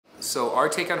So our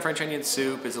take on French onion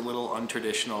soup is a little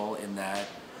untraditional in that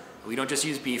we don't just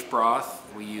use beef broth,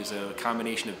 we use a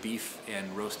combination of beef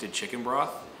and roasted chicken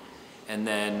broth. And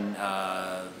then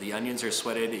the onions are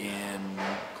sweated in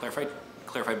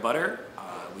clarified butter.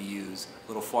 We use a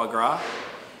little foie gras,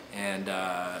 and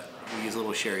we use a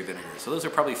little sherry vinegar. So those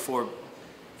are probably 4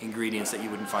 ingredients that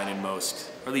you wouldn't find in most,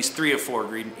 or at least 3 of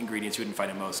 4 ingredients you wouldn't find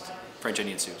in most French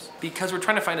onion soups. Because we're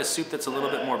trying to find a soup that's a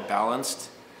little bit more balanced,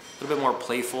 a little bit more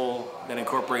playful, that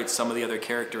incorporates some of the other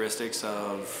characteristics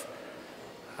of,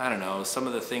 I don't know, some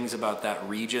of the things about that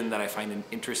region that I find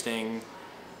interesting.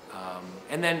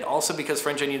 And then also because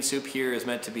French onion soup here is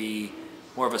meant to be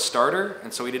more of a starter,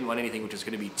 and so we didn't want anything which is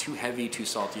going to be too heavy, too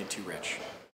salty, and too rich.